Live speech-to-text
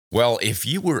Well, if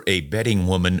you were a betting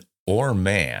woman or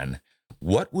man,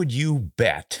 what would you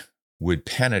bet would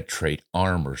penetrate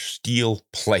armor steel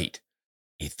plate?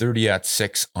 A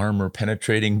 30-06 armor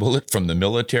penetrating bullet from the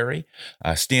military,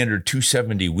 a standard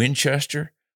 270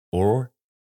 Winchester, or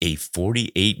a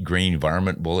 48 grain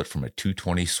varmint bullet from a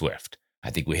 220 Swift? I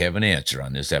think we have an answer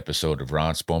on this episode of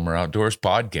Ron Spomer Outdoors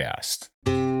Podcast.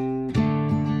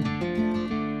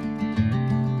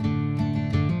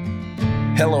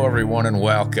 Hello, everyone, and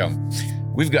welcome.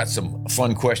 We've got some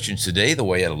fun questions today, the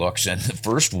way it looks. And the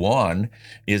first one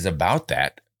is about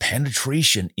that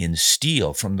penetration in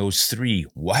steel from those three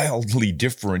wildly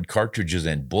different cartridges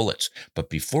and bullets. But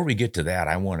before we get to that,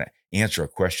 I want to answer a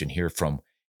question here from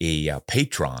a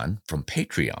patron from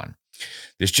Patreon.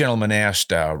 This gentleman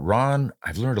asked, Ron,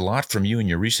 I've learned a lot from you in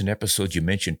your recent episodes. You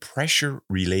mentioned pressure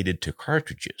related to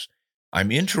cartridges. I'm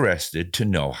interested to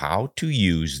know how to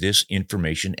use this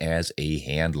information as a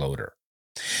hand loader.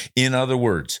 In other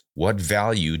words, what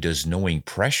value does knowing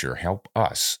pressure help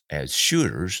us as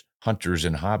shooters, hunters,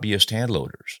 and hobbyist hand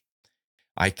loaders?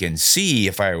 I can see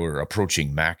if I were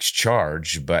approaching max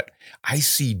charge, but I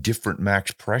see different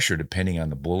max pressure depending on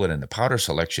the bullet and the powder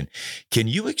selection. Can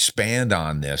you expand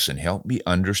on this and help me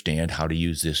understand how to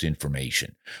use this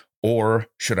information? Or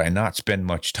should I not spend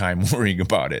much time worrying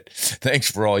about it?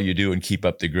 Thanks for all you do and keep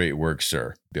up the great work,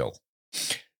 sir. Bill.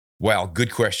 Well,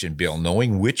 good question, Bill.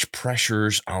 Knowing which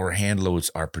pressures our hand loads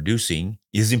are producing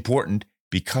is important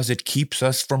because it keeps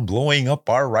us from blowing up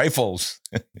our rifles.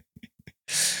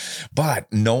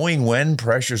 But knowing when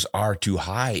pressures are too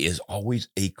high is always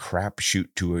a crapshoot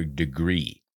to a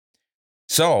degree.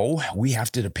 So we have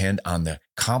to depend on the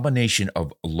combination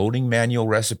of loading manual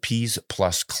recipes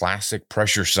plus classic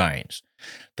pressure signs.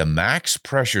 The max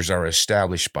pressures are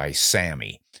established by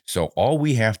SAMI, so all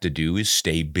we have to do is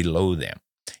stay below them.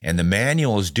 And the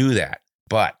manuals do that.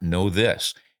 But know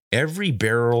this, every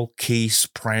barrel, case,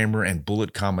 primer, and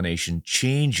bullet combination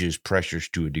changes pressures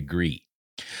to a degree.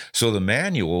 So the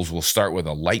manuals will start with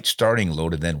a light starting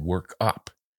load and then work up.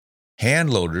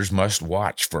 Hand loaders must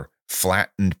watch for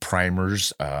flattened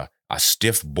primers, a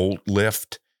stiff bolt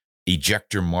lift,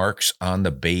 ejector marks on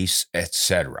the base,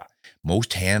 etc.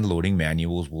 Most hand loading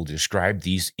manuals will describe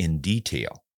these in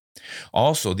detail.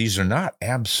 Also, these are not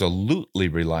absolutely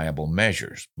reliable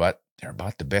measures, but they're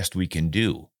about the best we can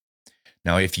do.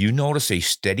 Now, if you notice a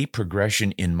steady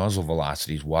progression in muzzle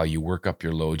velocities while you work up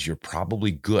your loads, you're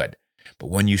probably good. But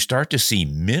when you start to see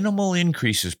minimal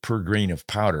increases per grain of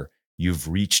powder, you've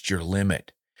reached your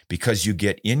limit because you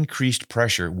get increased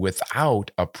pressure without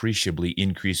appreciably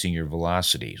increasing your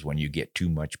velocities when you get too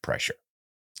much pressure.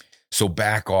 So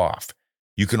back off.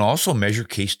 You can also measure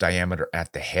case diameter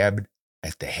at the head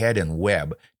and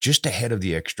web just ahead of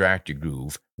the extractor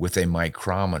groove with a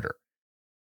micrometer.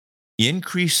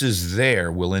 Increases there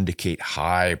will indicate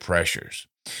high pressures.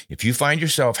 If you find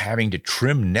yourself having to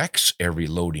trim necks every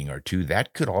loading or two,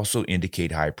 that could also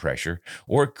indicate high pressure,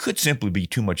 or it could simply be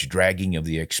too much dragging of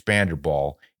the expander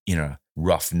ball in a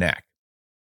rough neck.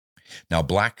 Now,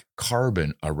 black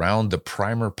carbon around the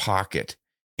primer pocket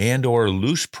and or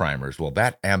loose primers, well,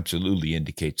 that absolutely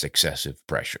indicates excessive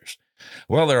pressures.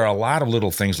 Well, there are a lot of little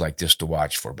things like this to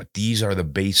watch for, but these are the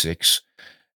basics.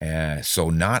 So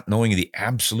not knowing the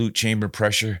absolute chamber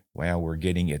pressure, well,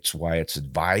 it's why it's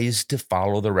advised to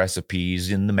follow the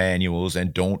recipes in the manuals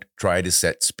and don't try to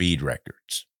set speed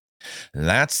records.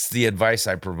 That's the advice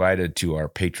I provided to our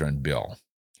patron, Bill.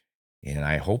 And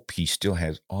I hope he still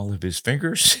has all of his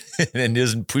fingers and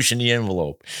isn't pushing the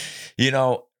envelope. You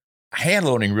know, hand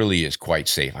loading really is quite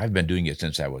safe. I've been doing it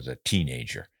since I was a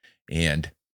teenager.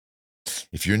 And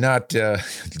if you're not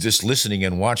just listening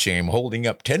and watching, I'm holding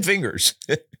up 10 fingers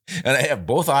and I have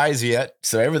both eyes yet,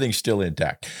 so everything's still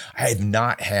intact. I have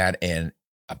not had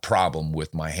a problem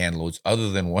with my hand loads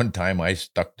other than one time I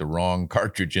stuck the wrong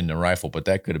cartridge in the rifle, but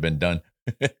that could have been done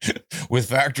with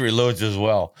factory loads as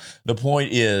well. The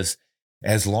point is,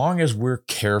 as long as we're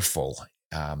careful,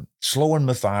 slow and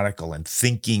methodical and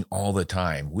thinking all the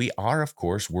time, we are, of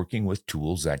course, working with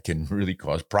tools that can really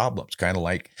cause problems, kind of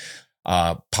like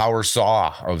power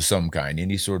saw of some kind,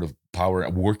 any sort of power,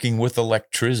 working with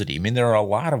electricity. I mean, there are a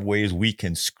lot of ways we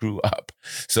can screw up.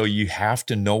 So you have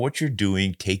to know what you're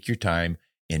doing, take your time,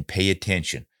 and pay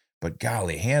attention. But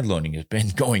golly, hand loading has been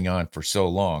going on for so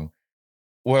long.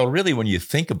 Well, really, when you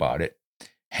think about it,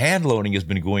 hand loading has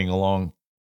been going along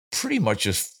pretty much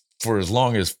for as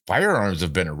long as firearms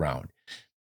have been around.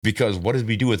 Because what did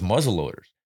we do with muzzle loaders?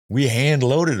 We hand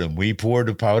loaded them. We poured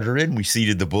the powder in. We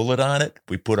seated the bullet on it.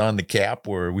 We put on the cap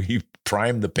where we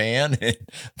primed the pan. And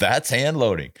that's hand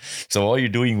loading. So all you're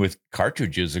doing with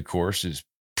cartridges, of course, is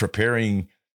preparing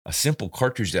a simple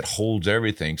cartridge that holds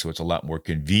everything, so it's a lot more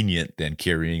convenient than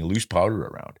carrying loose powder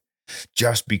around.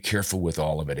 Just be careful with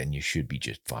all of it, and you should be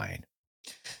just fine.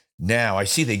 Now, I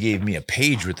see they gave me a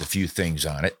page with a few things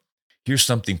on it. Here's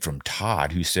something from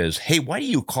Todd who says, hey, why do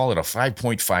you call it a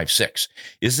 5.56?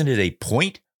 Isn't it a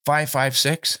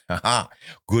 0.556? Haha,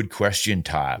 good question,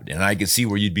 Todd. And I can see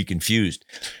where you'd be confused.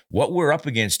 What we're up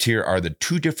against here are the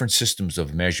two different systems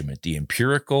of measurement. The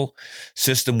empirical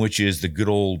system, which is the good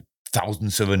old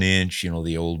thousandths of an inch,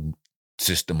 the old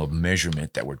system of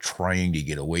measurement that we're trying to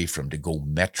get away from to go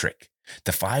metric.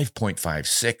 The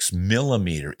 5.56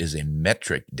 millimeter is a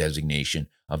metric designation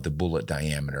of the bullet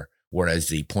diameter, whereas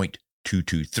the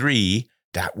 0.223,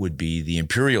 that would be the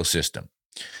imperial system.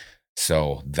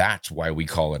 So that's why we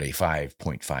call it a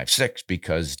 5.56,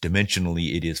 because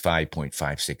dimensionally it is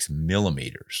 5.56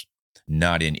 millimeters,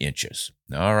 not in inches.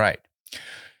 All right.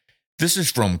 This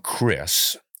is from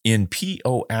Chris. In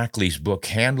P.O. Ackley's book,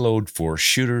 Hand Load for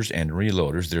Shooters and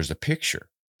Reloaders, there's a picture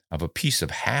of a piece of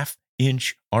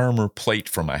half-inch armor plate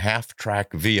from a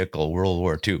half-track vehicle, World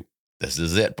War II. This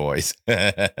is it, boys.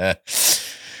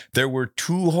 There were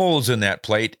 2 holes in that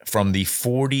plate from the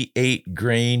 48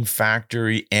 grain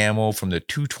factory ammo from the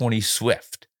 220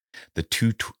 Swift. The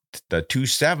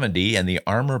 270 and the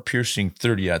armor-piercing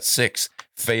 30-06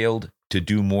 failed to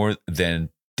do more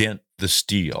than dent the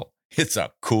steel. It's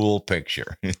a cool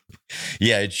picture.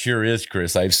 Yeah, it sure is,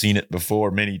 Chris. I've seen it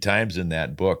before many times in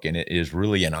that book, and it is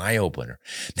really an eye-opener.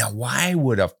 Now, why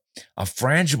would a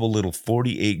frangible little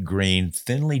 48 grain,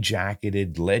 thinly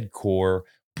jacketed lead core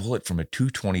bullet from a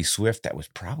 220 Swift that was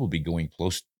probably going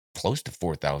close to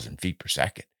 4,000 feet per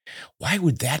second, why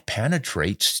would that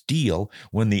penetrate steel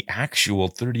when the actual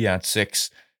 30-06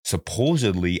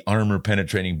 supposedly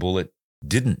armor-penetrating bullet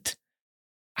didn't?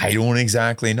 I don't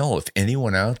exactly know. If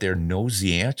anyone out there knows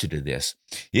the answer to this,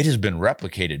 it has been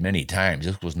replicated many times.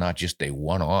 This was not just a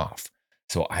one-off.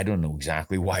 So I don't know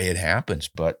exactly why it happens,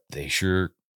 but they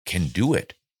sure can do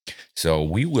it. So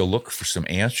we will look for some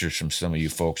answers from some of you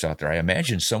folks out there. I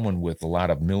imagine someone with a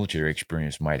lot of military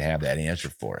experience might have that answer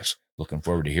for us. Looking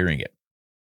forward to hearing it.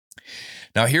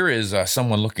 Now here is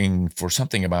someone looking for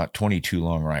something about 22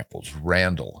 long rifles.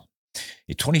 Randall.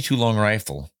 A 22 long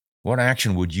rifle, what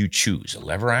action would you choose? A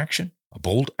lever action? A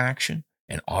bolt action?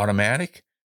 An automatic?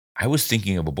 I was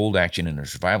thinking of a bolt action in a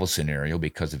survival scenario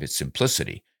because of its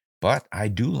simplicity, but I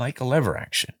do like a lever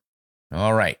action.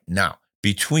 All right, now,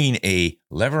 between a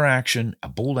lever action, a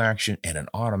bolt action, and an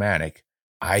automatic,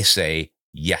 I say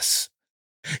yes.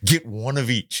 Get one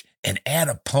of each and add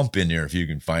a pump in there if you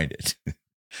can find it.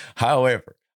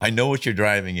 However, I know what you're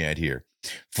driving at here.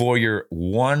 For your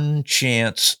one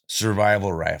chance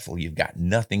survival rifle, you've got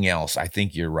nothing else. I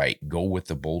think you're right. Go with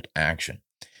the bolt action.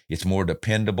 It's more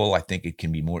dependable. I think it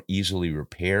can be more easily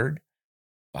repaired.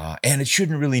 And it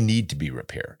shouldn't really need to be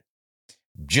repaired.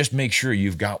 Just make sure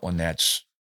you've got one that's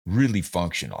really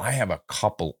functional. I have a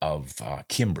couple of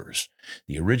Kimbers,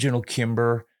 the original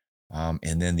Kimber,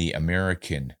 and then the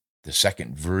American, the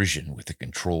second version with the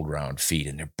controlled round feet.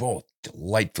 And they're both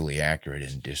delightfully accurate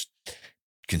and just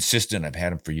consistent. I've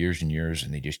had them for years and years,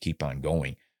 and they just keep on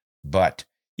going. But,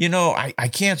 I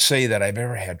can't say that I've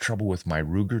ever had trouble with my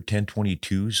Ruger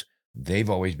 1022s. They've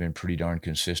always been pretty darn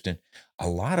consistent. A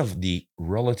lot of the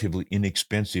relatively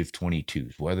inexpensive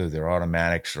 22s, whether they're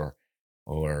automatics or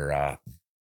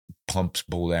pumps,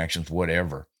 bolt actions,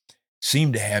 whatever,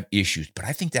 seem to have issues. But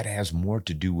I think that has more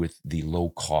to do with the low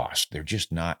cost. They're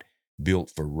just not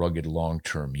built for rugged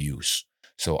long-term use.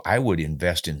 So I would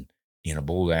invest in a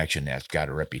bolt action that's got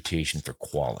a reputation for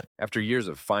quality. After years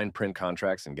of fine print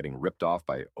contracts and getting ripped off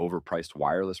by overpriced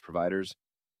wireless providers,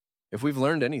 if we've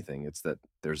learned anything, it's that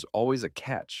there's always a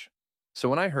catch. So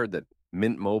when I heard that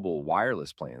Mint Mobile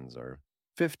wireless plans are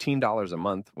 $15 a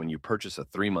month when you purchase a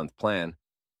 3-month plan,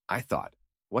 I thought,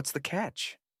 what's the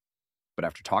catch? But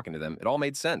after talking to them, it all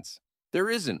made sense. There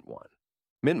isn't one.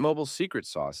 Mint Mobile's secret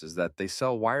sauce is that they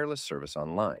sell wireless service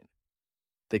online.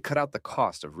 They cut out the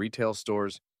cost of retail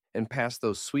stores and pass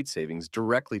those sweet savings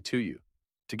directly to you.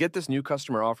 To get this new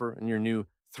customer offer and your new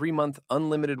 3-month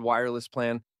unlimited wireless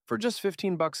plan for just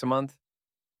 $15 a month,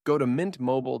 go to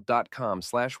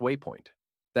mintmobile.com/waypoint.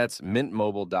 That's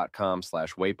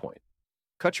mintmobile.com/waypoint.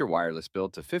 Cut your wireless bill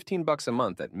to $15 a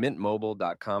month at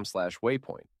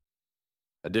mintmobile.com/waypoint.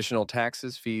 Additional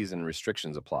taxes, fees, and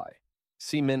restrictions apply.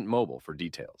 See Mint Mobile for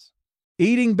details.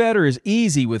 Eating better is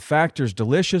easy with Factor's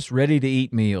delicious,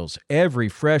 ready-to-eat meals. Every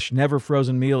fresh,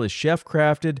 never-frozen meal is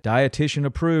chef-crafted, dietitian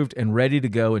approved, and ready to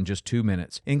go in just 2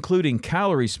 minutes, including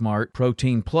Calorie Smart,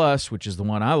 Protein Plus, which is the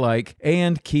one I like,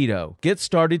 and Keto. Get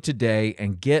started today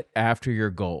and get after your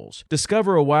goals.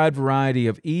 Discover a wide variety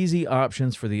of easy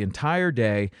options for the entire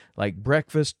day, like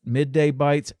breakfast, midday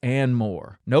bites, and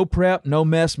more. No prep, no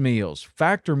mess meals.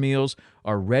 Factor meals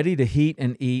are ready to heat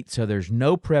and eat, so there's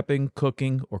no prepping,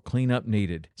 cooking, or cleanup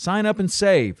needed. Sign up and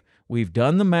save. We've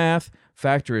done the math.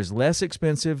 Factor is less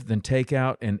expensive than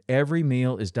takeout, and every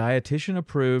meal is dietitian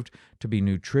approved to be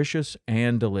nutritious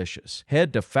and delicious.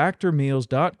 Head to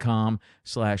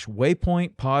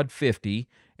factormeals.com/waypointpod50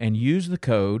 and use the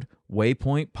code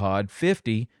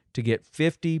waypointpod50 to get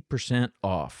 50%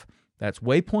 off. That's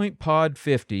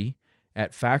waypointpod50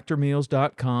 at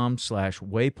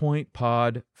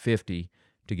factormeals.com/waypointpod50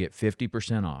 to get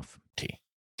 50% off.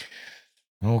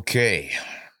 Okay.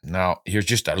 Now, here's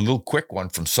just a little quick one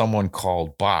from someone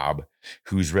called Bob,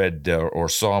 who's read or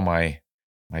saw my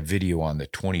video on the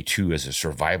 22 as a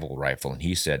survival rifle, and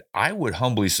he said, I would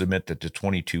humbly submit that the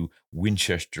 22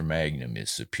 Winchester Magnum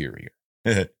is superior.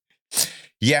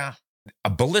 Yeah,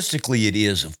 ballistically it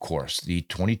is, of course. The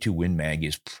 22 Win Mag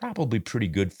is probably pretty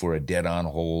good for a dead-on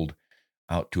hold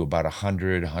out to about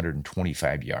 100,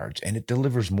 125 yards, and it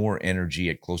delivers more energy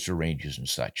at closer ranges and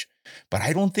such. But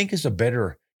I don't think it's a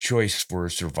better choice for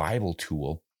a survival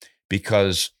tool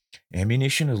because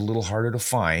ammunition is a little harder to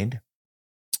find,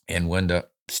 and when the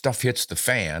stuff hits the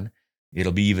fan,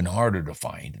 it'll be even harder to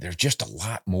find. There's just a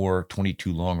lot more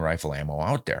 22 long rifle ammo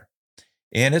out there,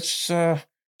 and it's a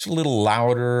little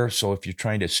louder, so if you're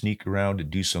trying to sneak around to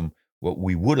do some what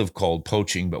we would have called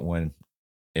poaching, but when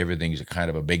everything's a kind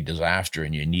of a big disaster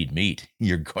and you need meat,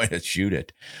 you're going to shoot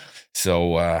it.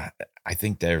 So I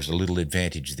think there's a little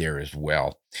advantage there as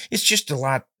well. It's just a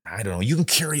lot, I don't know, you can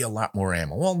carry a lot more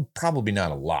ammo. Well, probably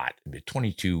not a lot. The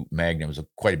 22 Magnum is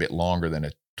quite a bit longer than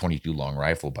a 22 long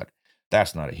rifle, but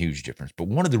that's not a huge difference. But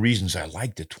one of the reasons I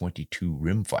like the 22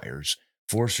 rimfires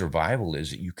for survival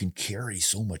is that you can carry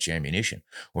so much ammunition,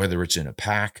 whether it's in a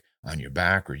pack, on your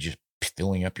back, or just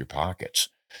filling up your pockets,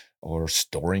 or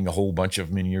storing a whole bunch of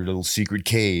them in your little secret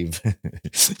cave.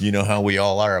 You know how we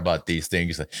all are about these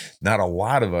things. Not a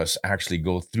lot of us actually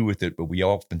go through with it, but we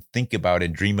often think about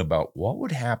and dream about what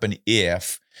would happen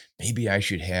if maybe I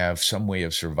should have some way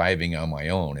of surviving on my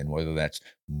own, and whether that's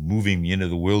moving into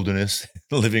the wilderness,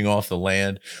 living off the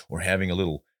land, or having a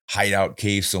little hideout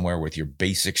cave somewhere with your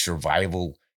basic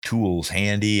survival tools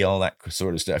handy, all that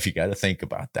sort of stuff. You got to think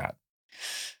about that.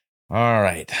 All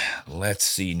right, let's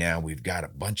see now. We've got a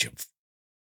bunch of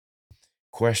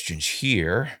questions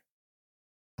here.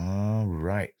 All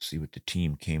right, see what the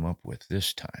team came up with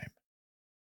this time.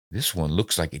 This one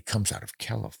looks like it comes out of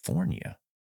California.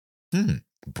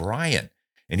 Brian,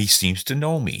 and he seems to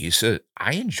know me. He said,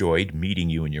 I enjoyed meeting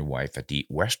you and your wife at the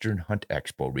Western Hunt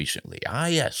Expo recently. Ah,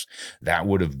 yes, that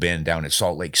would have been down at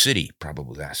Salt Lake City,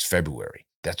 probably last February.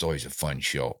 That's always a fun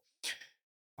show.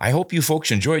 I hope you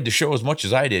folks enjoyed the show as much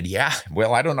as I did. Yeah,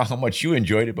 well, I don't know how much you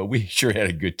enjoyed it, but we sure had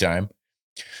a good time.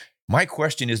 My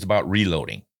question is about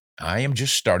reloading. I am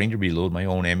just starting to reload my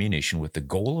own ammunition with the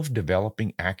goal of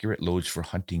developing accurate loads for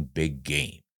hunting big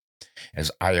game.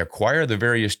 As I acquire the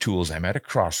various tools, I'm at a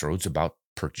crossroads about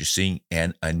purchasing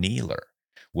an annealer.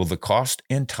 Will the cost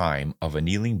and time of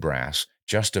annealing brass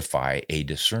justify a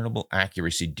discernible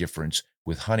accuracy difference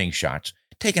with hunting shots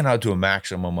taken out to a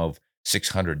maximum of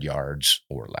 600 yards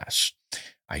or less?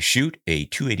 I shoot a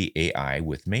 280 AI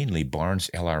with mainly Barnes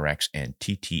LRX and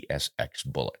TTSX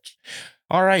bullets.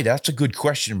 All right, that's a good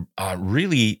question.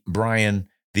 Really, Brian,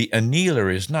 the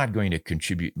annealer is not going to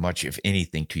contribute much, if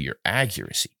anything, to your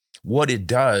accuracy. What it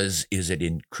does is it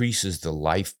increases the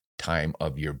lifetime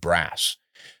of your brass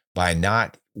by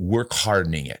not work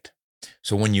hardening it.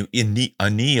 So when you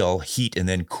anneal, heat, and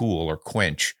then cool or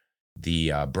quench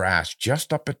the brass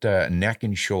just up at the neck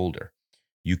and shoulder,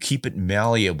 you keep it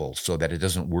malleable so that it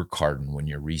doesn't work harden when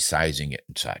you're resizing it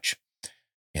and such.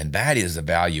 And that is the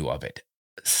value of it.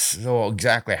 So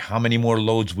exactly how many more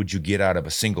loads would you get out of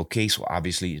a single case? Well,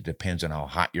 obviously it depends on how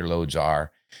hot your loads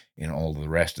are and all the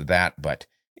rest of that. But,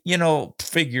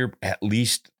 figure at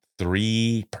least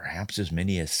 3, perhaps as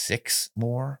many as 6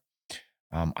 more.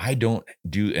 I don't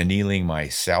do annealing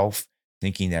myself,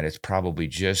 thinking that it's probably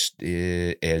just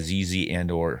as easy and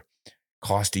or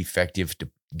cost effective to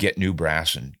get new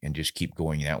brass and just keep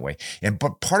going that way.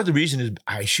 But part of the reason is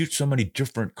I shoot so many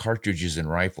different cartridges and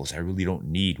rifles. I really don't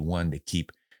need one to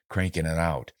keep cranking it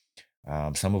out.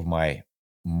 Some of my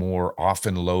more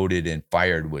often loaded and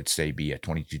fired would say be a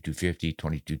 22-250,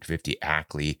 22-250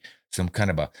 Ackley, some kind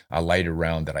of a lighter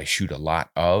round that I shoot a lot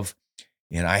of.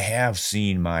 And I have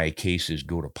seen my cases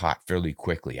go to pot fairly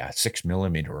quickly. A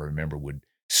 6mm, I remember, would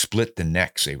split the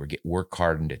necks. They would get work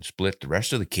hardened and split. The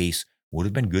rest of the case would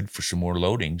have been good for some more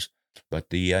loadings,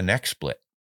 but the neck split.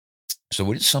 So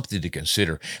it is something to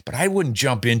consider, but I wouldn't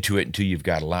jump into it until you've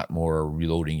got a lot more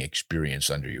reloading experience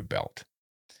under your belt.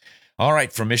 All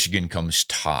right, from Michigan comes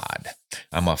Todd.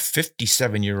 I'm a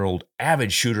 57-year-old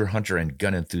avid shooter, hunter, and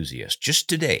gun enthusiast. Just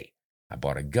today, I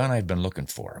bought a gun I've been looking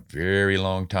for a very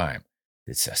long time.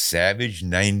 It's a Savage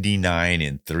 99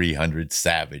 in 300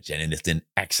 Savage, and it's in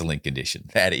excellent condition.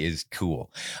 That is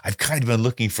cool. I've kind of been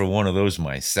looking for one of those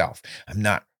myself. I'm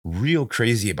not real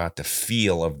crazy about the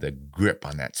feel of the grip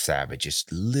on that Savage. It's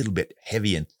a little bit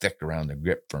heavy and thick around the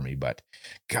grip for me, but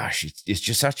gosh, it's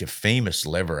just such a famous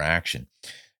lever action.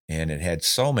 And it had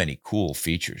so many cool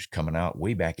features coming out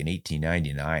way back in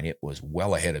 1899. It was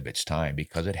well ahead of its time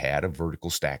because it had a vertical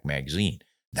stack magazine.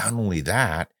 Not only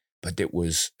that, but it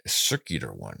was a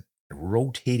circular one, a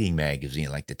rotating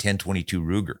magazine like the 1022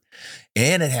 Ruger.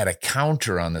 And it had a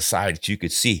counter on the side that you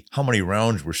could see how many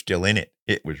rounds were still in it.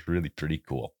 It was really pretty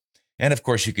cool. And of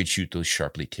course, you could shoot those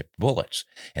sharply tipped bullets.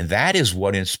 And that is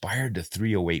what inspired the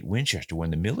 308 Winchester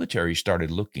when the military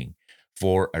started looking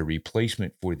for a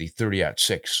replacement for the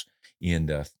 30-06 in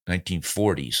the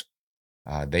 1940s.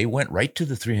 They went right to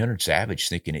the 300 Savage,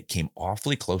 thinking it came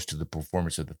awfully close to the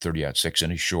performance of the 30-06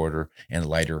 in a shorter and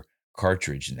lighter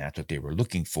cartridge, and that's what they were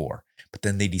looking for. But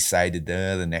then they decided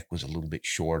the neck was a little bit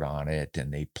short on it,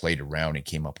 and they played around and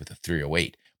came up with a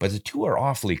 308. But the two are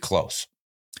awfully close.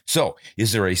 So,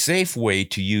 is there a safe way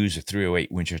to use a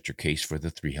 308 Winchester case for the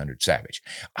 300 Savage?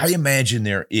 I imagine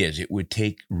there is. It would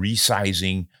take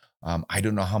resizing. I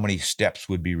don't know how many steps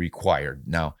would be required.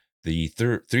 Now, the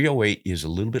 308 is a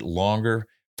little bit longer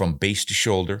from base to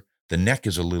shoulder. The neck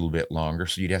is a little bit longer,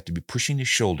 so you'd have to be pushing the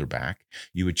shoulder back.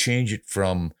 You would change it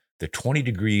from the 20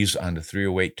 degrees on the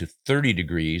 308 to 30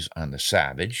 degrees on the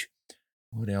Savage.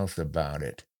 What else about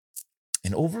it?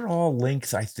 And overall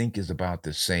length, I think, is about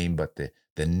the same, but the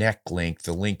neck length,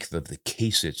 the length of the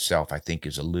case itself, I think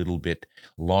is a little bit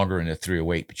longer in the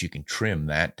 308, but you can trim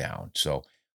that down. So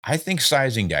I think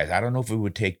sizing dies. I don't know if it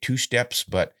would take 2 steps,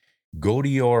 but go to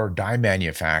your die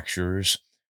manufacturers,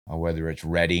 whether it's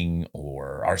Redding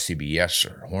or RCBS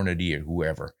or Hornady or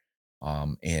whoever,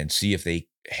 and see if they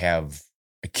have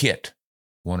a kit,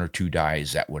 1 or 2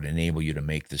 dies that would enable you to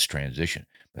make this transition.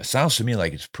 That sounds to me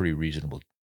like it's a pretty reasonable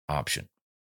option.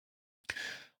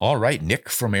 All right, Nick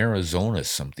from Arizona,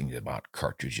 something about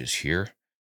cartridges here.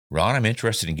 Ron, I'm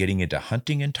interested in getting into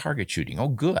hunting and target shooting. Oh,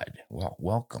 good. Well,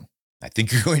 welcome. I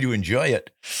think you're going to enjoy it.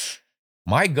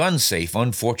 My gun safe,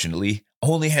 unfortunately,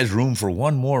 only has room for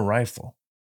 1 more rifle.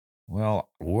 Well,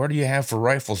 what do you have for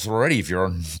rifles already if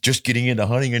you're just getting into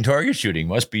hunting and target shooting?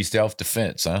 Must be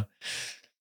self-defense, huh?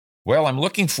 Well, I'm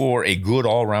looking for a good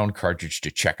all-round cartridge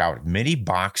to check out as many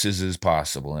boxes as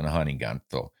possible in a hunting gun.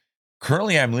 So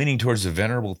currently, I'm leaning towards the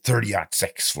venerable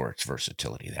 30-06 for its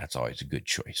versatility. That's always a good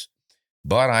choice.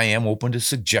 But I am open to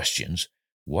suggestions.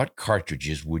 What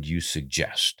cartridges would you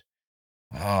suggest?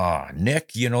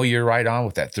 Nick, you're right on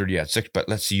with that 30-06, but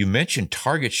let's see, you mentioned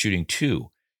target shooting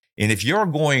too. And if you're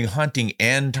going hunting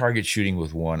and target shooting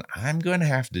with one, I'm going to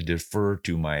have to defer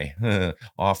to my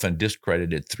often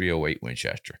discredited 308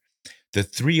 Winchester. The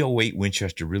 308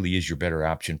 Winchester really is your better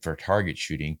option for target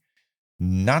shooting,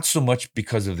 not so much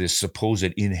because of this supposed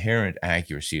inherent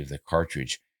accuracy of the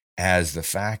cartridge as the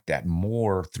fact that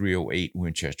more 308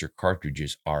 Winchester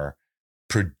cartridges are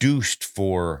produced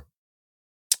for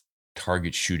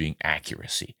target shooting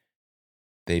accuracy.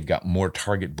 They've got more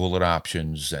target bullet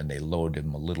options and they load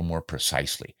them a little more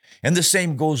precisely. And the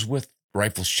same goes with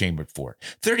rifles chambered for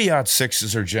it.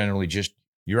 30-06s are generally just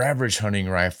your average hunting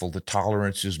rifle. The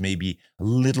tolerance is maybe a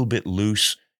little bit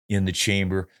loose in the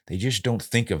chamber. They just don't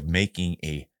think of making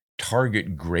a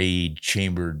target grade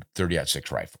chambered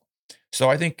 30-06 rifle. So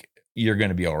I think you're going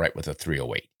to be all right with a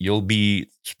 308. You'll be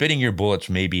spitting your bullets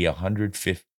maybe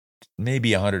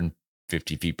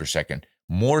 150 feet per second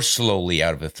more slowly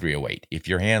out of a 308. If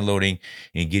you're hand loading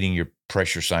and getting your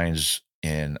pressure signs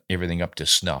and everything up to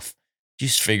snuff,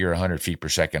 just figure 100 feet per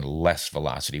second less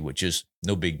velocity, which is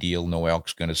no big deal. No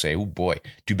elk's going to say, oh boy,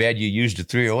 too bad you used a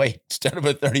 308 instead of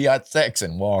a 30-06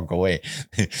 and walk away.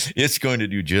 It's going to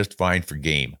do just fine for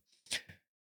game.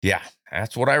 Yeah,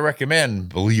 that's what I recommend.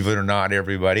 Believe it or not,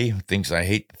 everybody who thinks I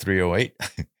hate the 308.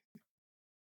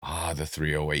 The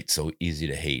 308, so easy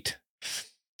to hate.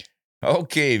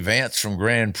 Okay, Vance from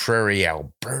Grand Prairie,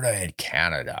 Alberta, and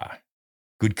Canada.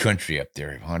 Good country up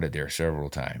there. I've hunted there several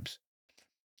times.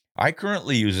 I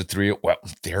currently use a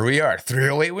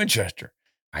 308 Winchester.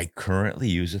 I currently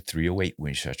use a 308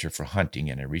 Winchester for hunting,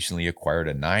 and I recently acquired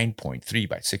a 9.3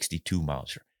 by 62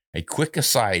 Mauser. A quick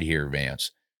aside here,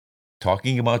 Vance.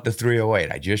 Talking about the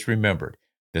 308, I just remembered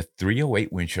the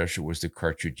 308 Winchester was the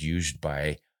cartridge used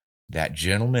by that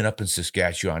gentleman up in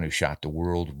Saskatchewan who shot the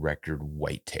world record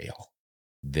whitetail.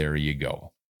 There you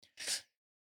go.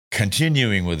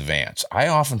 Continuing with Vance, I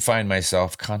often find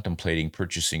myself contemplating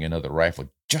purchasing another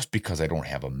rifle just because I don't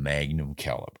have a Magnum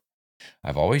caliber.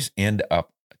 I've always end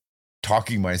up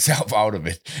talking myself out of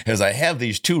it, as I have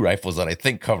these two rifles that I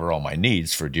think cover all my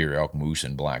needs for deer, elk, moose,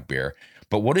 and black bear.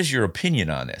 But what is your opinion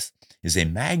on this? Is a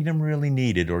Magnum really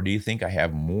needed, or do you think I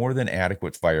have more than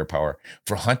adequate firepower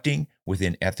for hunting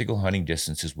within ethical hunting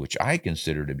distances, which I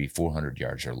consider to be 400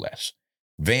 yards or less?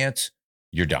 Vance,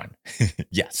 you're done.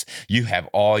 Yes, you have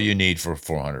all you need for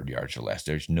 400 yards or less.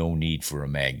 There's no need for a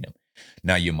Magnum.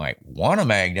 Now, you might want a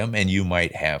Magnum and you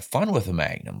might have fun with a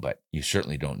Magnum, but you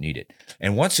certainly don't need it.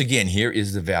 And once again, here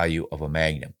is the value of a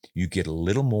Magnum. You get a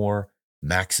little more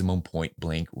maximum point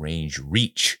blank range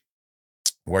reach.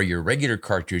 Where your regular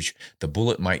cartridge, the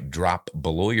bullet might drop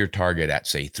below your target at,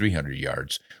 say, 300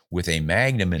 yards. With a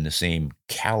Magnum in the same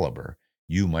caliber,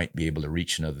 you might be able to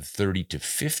reach another 30 to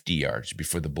 50 yards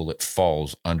before the bullet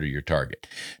falls under your target.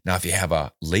 Now, if you have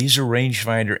a laser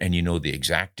rangefinder and you know the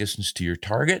exact distance to your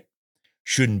target,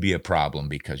 shouldn't be a problem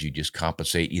because you just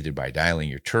compensate either by dialing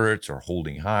your turrets or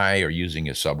holding high or using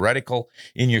a subreticle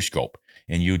in your scope,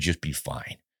 and you'll just be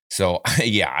fine. So,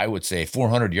 yeah, I would say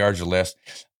 400 yards or less.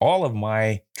 All of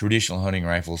my traditional hunting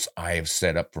rifles I have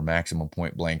set up for maximum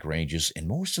point blank ranges, and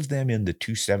most of them in the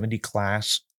 270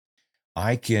 class.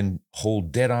 I can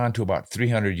hold dead on to about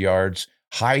 300 yards,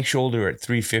 high shoulder at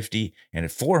 350, and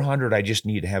at 400, I just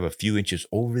need to have a few inches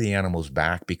over the animal's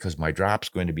back because my drop's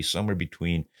going to be somewhere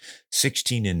between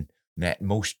 16 and at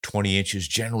most 20 inches,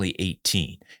 generally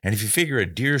 18. And if you figure a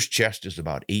deer's chest is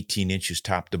about 18 inches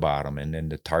top to bottom, and then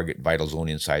the target vital zone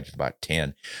inside is about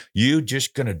 10, you're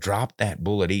just going to drop that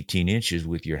bullet 18 inches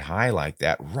with your high like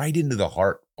that right into the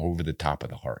heart, over the top of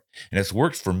the heart. And it's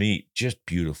worked for me just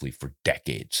beautifully for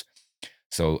decades.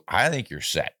 So I think you're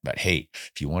set. But hey,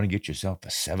 if you want to get yourself a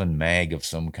 7 mag of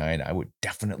some kind, I would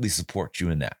definitely support you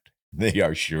in that. They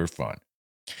are sure fun.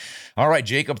 All right,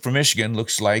 Jacob from Michigan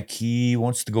looks like he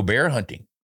wants to go bear hunting.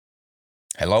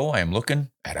 Hello, I am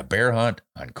looking at a bear hunt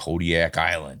on Kodiak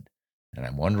Island, and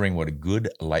I'm wondering what a good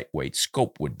lightweight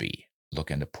scope would be.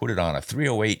 Looking to put it on a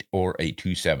 308 or a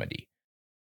 270.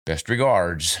 Best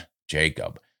regards,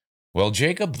 Jacob. Well,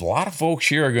 Jacob, a lot of folks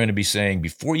here are going to be saying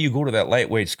before you go to that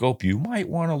lightweight scope, you might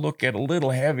want to look at a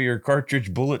little heavier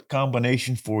cartridge bullet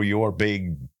combination for your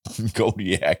big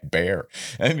Kodiak bear.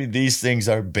 I mean, these things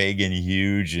are big and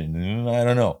huge, and I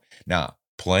don't know. Now,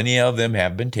 plenty of them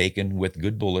have been taken with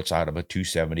good bullets out of a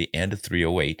 270 and a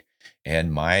 308.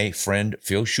 And my friend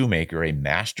Phil Shoemaker, a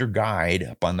master guide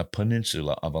up on the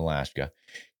peninsula of Alaska,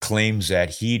 claims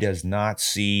that he does not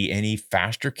see any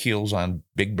faster kills on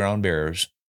big brown bears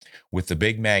with the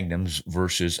big Magnums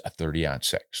versus a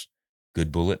 30-06. Good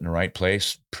bullet in the right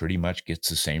place pretty much gets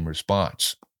the same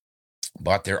response.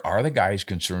 But there are the guys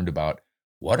concerned about,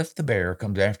 what if the bear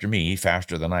comes after me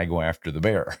faster than I go after the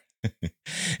bear?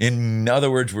 In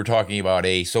other words, we're talking about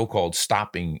a so-called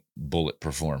stopping bullet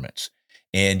performance.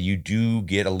 And you do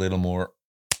get a little more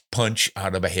punch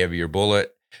out of a heavier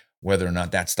bullet. Whether or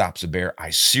not that stops a bear, I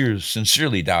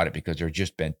sincerely doubt it, because there have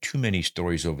just been too many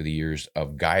stories over the years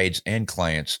of guides and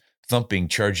clients thumping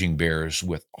charging bears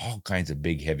with all kinds of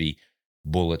big, heavy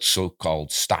bullets,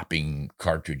 so-called stopping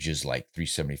cartridges like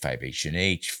 375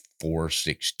 H&H,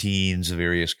 416s of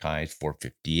various kinds,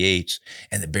 458s,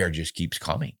 and the bear just keeps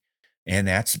coming. And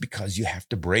that's because you have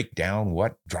to break down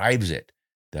what drives it,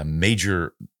 the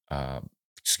major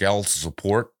skeletal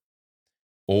support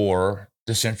or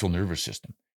the central nervous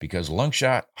system. Because lung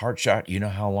shot, heart shot, you know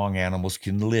how long animals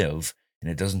can live, and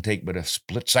it doesn't take but a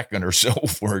split second or so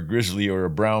for a grizzly or a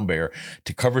brown bear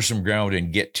to cover some ground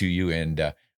and get to you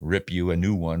and rip you a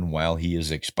new one while he is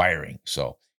expiring.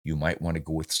 So you might want to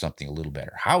go with something a little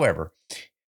better. However,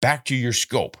 back to your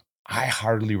scope, I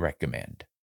hardly recommend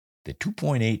the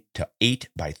 2.8 to 8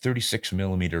 by 36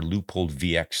 millimeter Leupold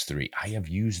VX3. I have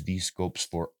used these scopes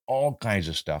for all kinds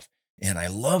of stuff, and I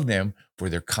love them for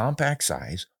their compact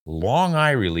size, long eye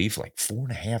relief, like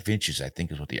 4.5 inches, I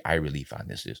think is what the eye relief on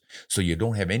this is. So you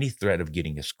don't have any threat of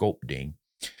getting a scope ding.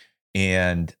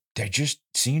 And they just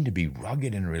seem to be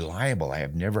rugged and reliable. I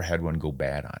have never had one go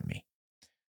bad on me.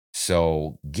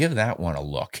 So give that one a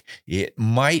look. It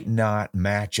might not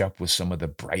match up with some of the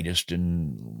brightest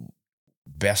and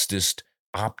bestest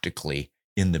optically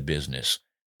in the business,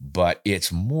 but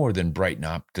it's more than bright and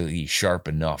optically sharp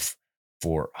enough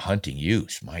for hunting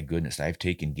use. My goodness, I've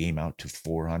taken game out to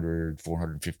 400,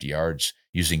 450 yards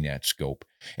using that scope.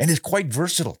 And it's quite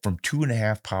versatile. From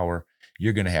 2.5 power,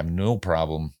 you're going to have no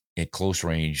problem at close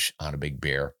range on a big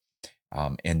bear.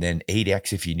 And then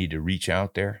 8X, if you need to reach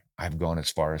out there, I've gone as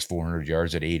far as 400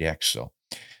 yards at 8X. So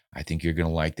I think you're going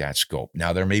to like that scope.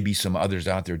 Now, there may be some others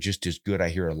out there just as good. I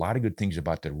hear a lot of good things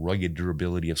about the rugged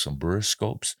durability of some Burris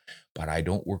scopes, but I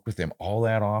don't work with them all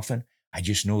that often. I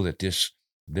just know that this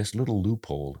little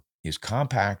loophole is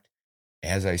compact.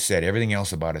 As I said, everything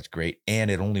else about it's great,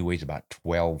 and it only weighs about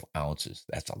 12 ounces.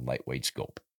 That's a lightweight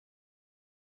scope.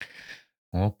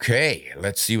 Okay,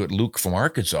 let's see what Luke from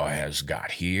Arkansas has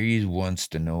got here. He wants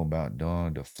to know about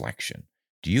dog deflection.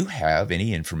 Do you have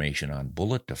any information on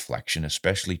bullet deflection,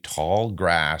 especially tall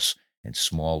grass and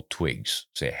small twigs,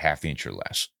 say a 1/2 inch or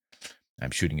less?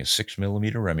 I'm shooting a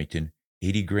 6mm Remington,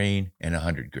 80 grain and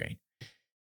 100 grain.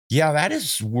 Yeah, that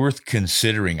is worth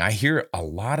considering. I hear a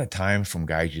lot of times from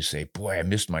guys you say, boy, I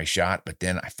missed my shot, but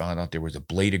then I found out there was a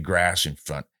blade of grass in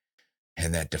front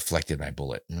and that deflected my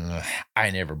bullet. I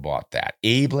never bought that.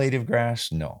 A blade of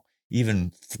grass? No.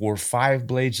 Even 4 or 5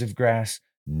 blades of grass?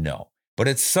 No. But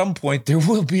at some point, there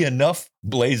will be enough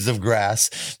blades of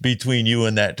grass between you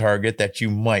and that target that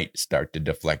you might start to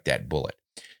deflect that bullet.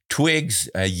 Twigs,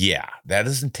 yeah, that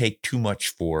doesn't take too much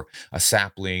for a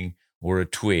sapling or a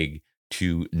twig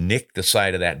to nick the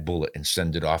side of that bullet and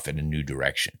send it off in a new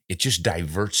direction. It just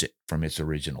diverts it from its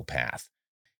original path.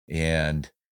 And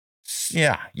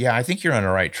yeah, I think you're on the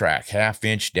right track. 1/2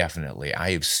 inch, definitely.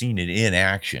 I have seen it in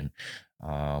action.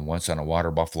 Once on a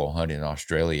water buffalo hunt in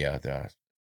Australia, the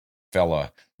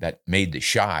fella that made the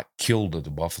shot killed the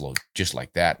buffalo just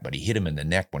like that, but he hit him in the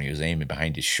neck when he was aiming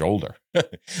behind his shoulder.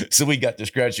 So we got to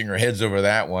scratching our heads over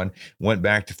that one, went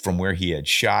back to from where he had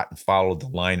shot and followed the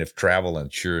line of travel,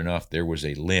 and sure enough, there was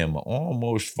a limb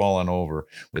almost fallen over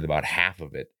with about half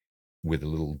of it, with a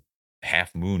little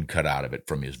half moon cut out of it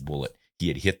from his bullet. He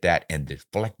had hit that and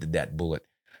deflected that bullet.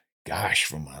 Gosh,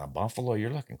 from a buffalo, you're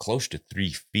looking close to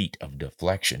 3 feet of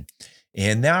deflection.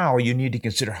 And now you need to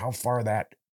consider how far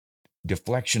that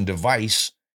deflection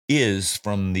device is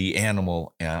from the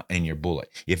animal and your bullet.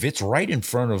 If it's right in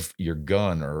front of your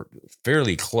gun or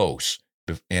fairly close,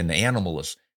 and the animal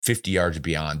is 50 yards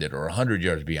beyond it or 100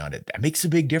 yards beyond it, that makes a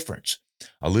big difference.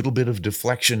 A little bit of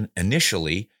deflection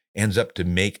initially ends up to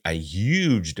make a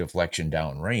huge deflection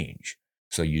downrange.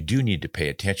 So you do need to pay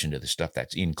attention to the stuff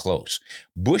that's in close.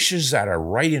 Bushes that are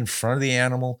right in front of the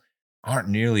animal aren't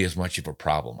nearly as much of a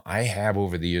problem. I have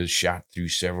over the years shot through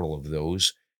several of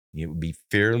those. It would be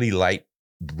fairly light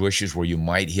bushes where you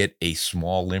might hit a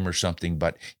small limb or something,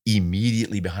 but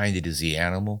immediately behind it is the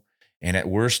animal. And at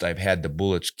worst, I've had the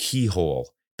bullets keyhole,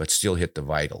 but still hit the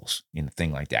vitals in a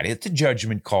thing like that. It's a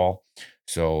judgment call.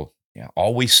 So yeah,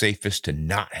 always safest to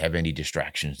not have any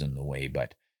distractions in the way.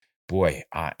 But boy,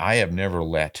 I have never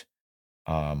let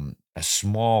a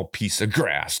small piece of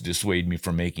grass dissuade me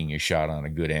from making a shot on a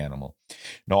good animal.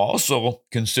 Now, also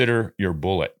consider your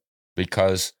bullet,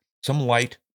 because some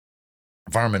light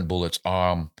varmint bullets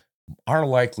are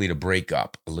likely to break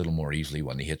up a little more easily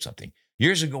when they hit something.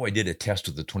 Years ago, I did a test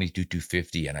with the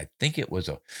 22-250, and I think it was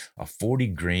a 40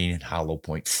 grain hollow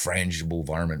point frangible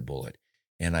varmint bullet.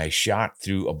 And I shot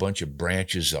through a bunch of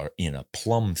branches in a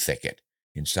plum thicket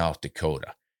in South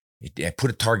Dakota. I put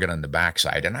a target on the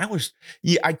backside, and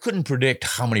I couldn't predict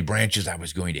how many branches I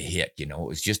was going to hit. It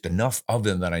was just enough of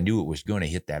them that I knew it was going to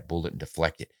hit that bullet and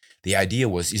deflect it. The idea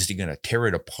was, is it going to tear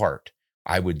it apart?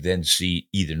 I would then see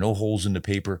either no holes in the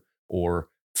paper or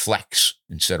flecks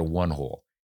instead of one hole.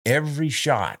 Every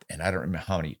shot, and I don't remember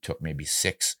how many it took, maybe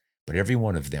 6, but every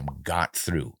one of them got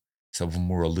through. Some of them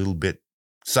were a little bit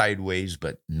sideways,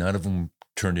 but none of them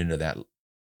turned into that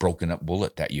broken up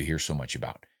bullet that you hear so much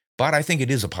about. But I think it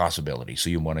is a possibility,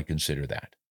 so you want to consider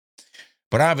that.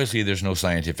 But obviously, there's no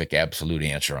scientific absolute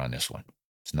answer on this one.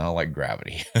 It's not like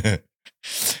gravity.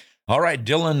 All right,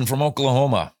 Dylan from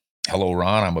Oklahoma. Hello,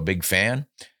 Ron. I'm a big fan.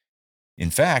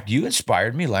 In fact, you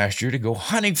inspired me last year to go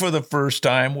hunting for the first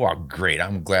time. Well, great.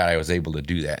 I'm glad I was able to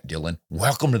do that, Dylan.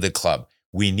 Welcome to the club.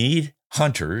 We need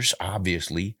hunters,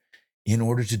 obviously, in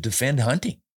order to defend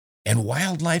hunting and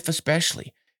wildlife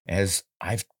especially. As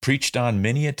I've preached on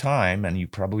many a time, and you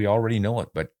probably already know it,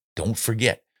 but don't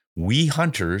forget, we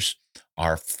hunters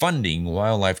are funding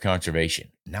wildlife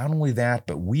conservation. Not only that,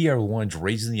 but we are the ones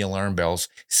raising the alarm bells,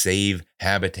 save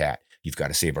habitat. You've got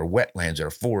to save our wetlands,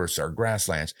 our forests, our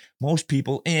grasslands. Most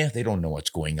people, they don't know what's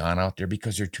going on out there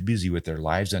because they're too busy with their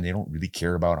lives and they don't really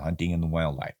care about hunting and the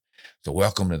wildlife. So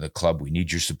welcome to the club. We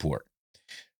need your support.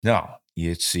 Now,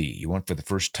 Let's see. You went for the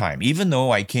first time. Even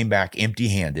though I came back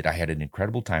empty-handed, I had an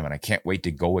incredible time, and I can't wait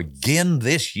to go again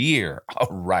this year.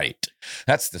 All right.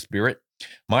 That's the spirit.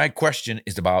 My question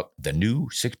is about the new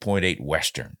 6.8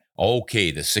 Western.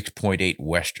 Okay, the 6.8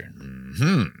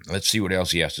 Western. Let's see what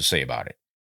else he has to say about it.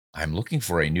 I'm looking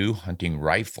for a new hunting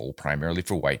rifle, primarily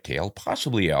for whitetail,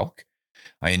 possibly elk.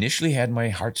 I initially had my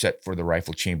heart set for the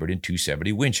rifle chambered in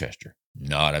 .270 Winchester.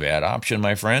 Not a bad option,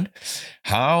 my friend.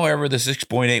 However, the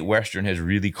 6.8 Western has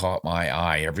really caught my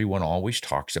eye. Everyone always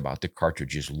talks about the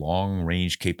cartridge's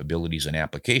long-range capabilities and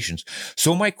applications.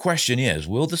 So my question is,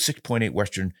 will the 6.8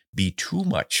 Western be too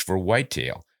much for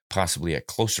whitetail, possibly at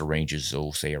closer ranges,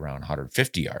 so say around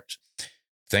 150 yards?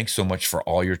 Thanks so much for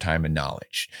all your time and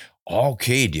knowledge.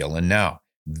 Okay, Dylan. Now,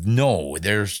 no,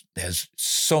 there's as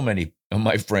so many of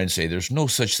my friends say, there's no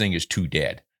such thing as too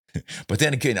dead. But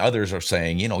then again, others are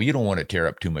saying, you don't want to tear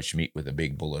up too much meat with a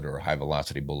big bullet or a high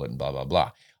velocity bullet and blah, blah,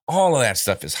 blah. All of that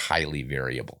stuff is highly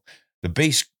variable. The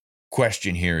base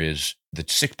question here is, the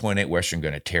 6.8 Western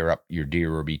going to tear up your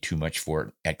deer or be too much for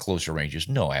it at closer ranges?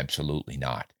 No, absolutely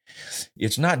not.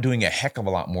 It's not doing a heck of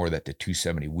a lot more that the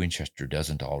 .270 Winchester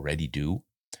doesn't already do.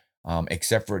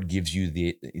 Except for it gives you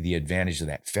the advantage of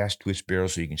that fast twist barrel,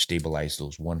 so you can stabilize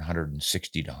those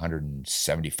 160 to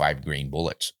 175 grain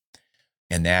bullets.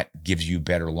 And that gives you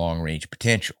better long-range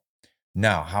potential.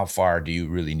 Now, how far do you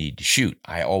really need to shoot?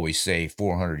 I always say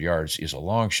 400 yards is a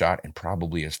long shot, and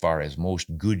probably as far as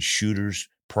most good shooters,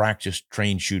 practiced,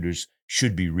 trained shooters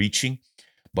should be reaching.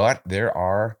 But there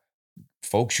are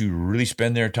folks who really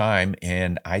spend their time,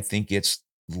 and I think it's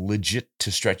legit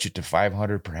to stretch it to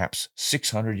 500, perhaps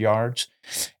 600 yards.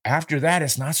 After that,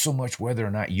 it's not so much whether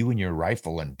or not you and your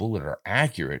rifle and bullet are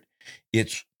accurate.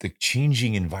 It's the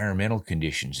changing environmental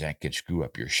conditions that can screw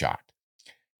up your shot.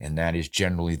 And that is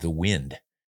generally the wind.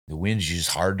 The wind's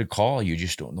just hard to call. You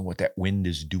just don't know what that wind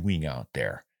is doing out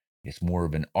there. It's more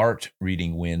of an art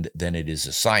reading wind than it is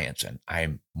a science. And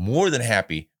I'm more than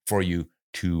happy for you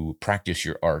to practice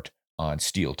your art on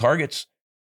steel targets,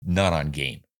 not on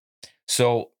game.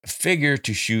 So figure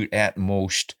to shoot at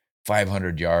most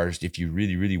 500 yards. If you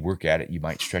really, really work at it, you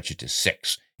might stretch it to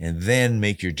 6 and then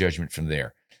make your judgment from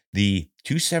there. The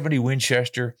 .270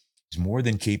 Winchester is more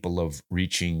than capable of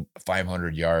reaching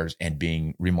 500 yards and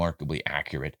being remarkably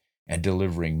accurate and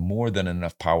delivering more than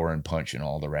enough power and punch and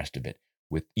all the rest of it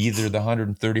with either the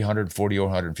 130, 140, or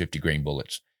 150 grain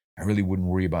bullets. I really wouldn't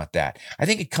worry about that. I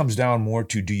think it comes down more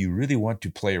to, do you really want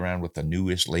to play around with the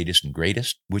newest, latest, and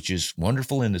greatest, which is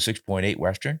wonderful in the 6.8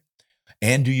 Western?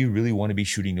 And do you really want to be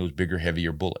shooting those bigger,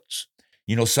 heavier bullets?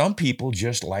 Some people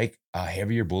just like a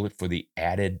heavier bullet for the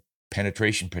added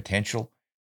penetration potential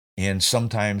and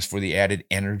sometimes for the added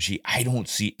energy. I don't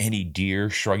see any deer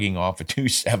shrugging off a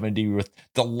 .270 with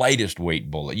the lightest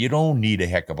weight bullet. You don't need a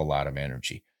heck of a lot of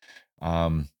energy.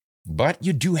 But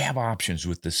you do have options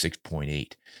with the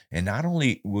 6.8. And not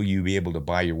only will you be able to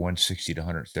buy your 160 to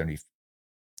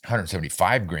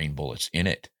 175 grain bullets in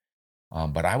it,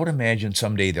 but I would imagine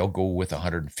someday they'll go with a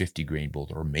 150 grain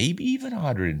bullet or maybe even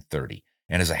 130.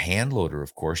 And as a hand loader,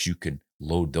 of course, you can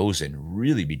load those and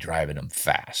really be driving them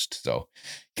fast. So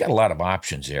got a lot of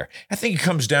options there. I think it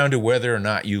comes down to whether or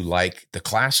not you like the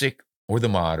classic or the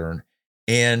modern,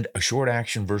 and a short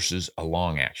action versus a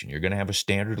long action. You're going to have a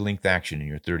standard length action in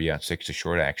your 30-06, a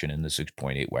short action in the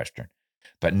 6.8 Western.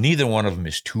 But neither one of them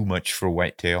is too much for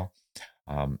whitetail,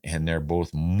 and they're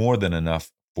both more than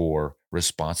enough for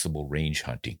responsible range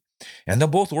hunting. And they'll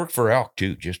both work for elk,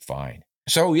 too, just fine.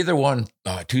 So either one,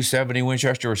 .270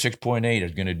 Winchester or 6.8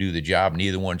 is going to do the job.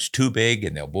 Neither one's too big,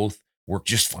 and they'll both work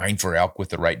just fine for elk with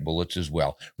the right bullets as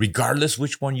well. Regardless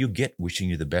which one you get, wishing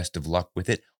you the best of luck with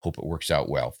it. Hope it works out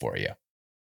well for you.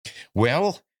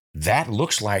 Well, that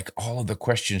looks like all of the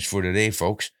questions for today,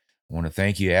 folks. I want to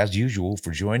thank you, as usual, for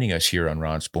joining us here on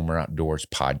Ron Spomer Outdoors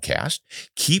podcast.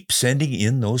 Keep sending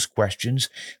in those questions.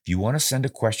 If you want to send a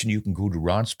question, you can go to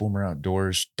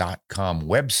ronspomeroutdoors.com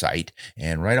website,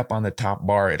 and right up on the top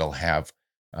bar, it'll have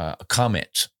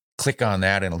comments. Click on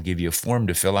that, and it'll give you a form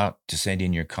to fill out to send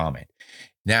in your comment.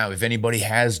 Now, if anybody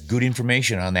has good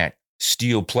information on that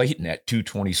steel plate and that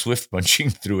 220 Swift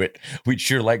punching through it, we'd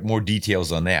sure like more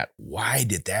details on that. Why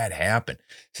did that happen?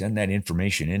 Send that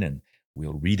information in, and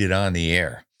we'll read it on the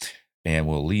air, and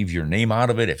we'll leave your name out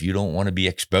of it if you don't want to be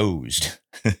exposed.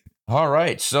 All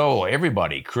right, so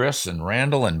everybody, Chris and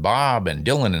Randall and Bob and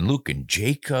Dylan and Luke and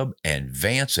Jacob and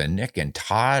Vance and Nick and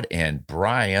Todd and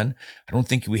Brian. I don't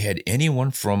think we had anyone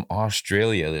from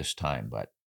Australia this time,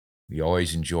 but we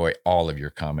always enjoy all of your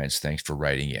comments. Thanks for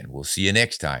writing in. We'll see you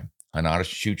next time on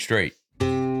Honest Shoot Straight.